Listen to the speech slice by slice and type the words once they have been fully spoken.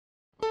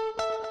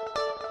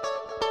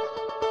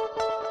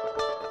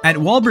At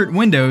Walbert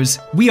Windows,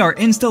 we are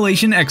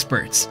installation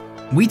experts.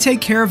 We take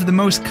care of the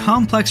most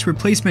complex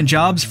replacement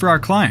jobs for our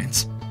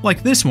clients,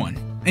 like this one,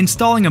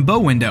 installing a bow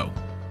window.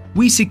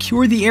 We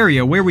secure the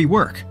area where we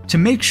work to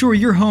make sure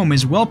your home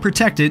is well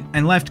protected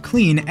and left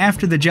clean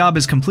after the job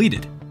is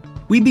completed.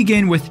 We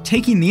begin with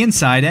taking the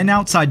inside and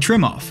outside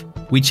trim off.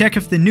 We check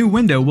if the new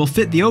window will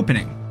fit the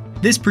opening.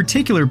 This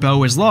particular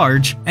bow is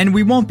large, and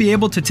we won't be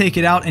able to take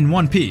it out in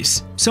one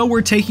piece, so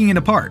we're taking it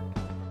apart.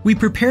 We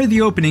prepare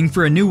the opening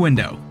for a new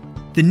window.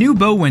 The new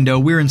bow window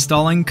we're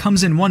installing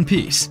comes in one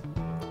piece.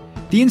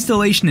 The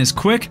installation is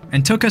quick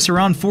and took us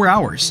around 4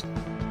 hours.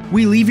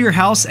 We leave your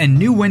house and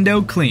new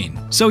window clean,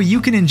 so you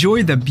can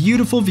enjoy the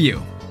beautiful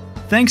view.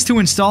 Thanks to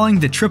installing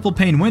the triple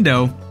pane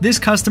window, this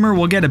customer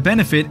will get a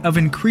benefit of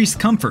increased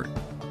comfort.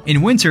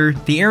 In winter,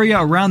 the area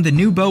around the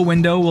new bow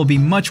window will be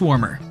much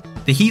warmer.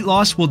 The heat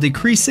loss will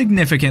decrease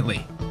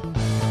significantly.